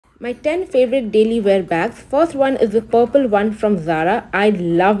My 10 favorite daily wear bags. First one is the purple one from Zara. I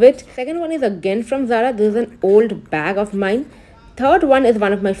love it. Second one is again from Zara. This is an old bag of mine. Third one is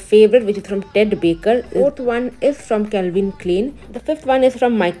one of my favorite, which is from Ted Baker. Fourth one is from Calvin Klein. The fifth one is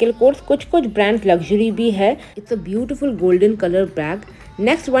from Michael Kors. कुछ brands luxury भी है. It's a beautiful golden color bag.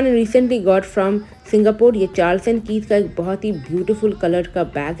 Next one I recently got from Singapore. ये Charles and Keith का एक बहुत ही beautiful color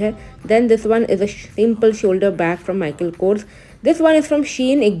का bag है. Then this one is a simple shoulder bag from Michael Kors. This one is from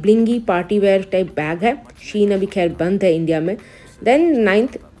Shein. एक blingy party wear type bag है. Shein अभी खैर बंद है इंडिया में. Then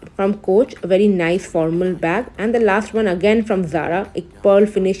ninth from Coach, a very nice formal bag. And the last one again from Zara, एक pearl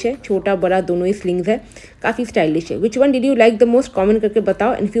finish है, छोटा बड़ा दोनों ही slings है, काफ़ी stylish है. Which one did you like the most? Comment करके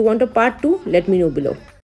बताओ. And if you want a part 2, let me know below.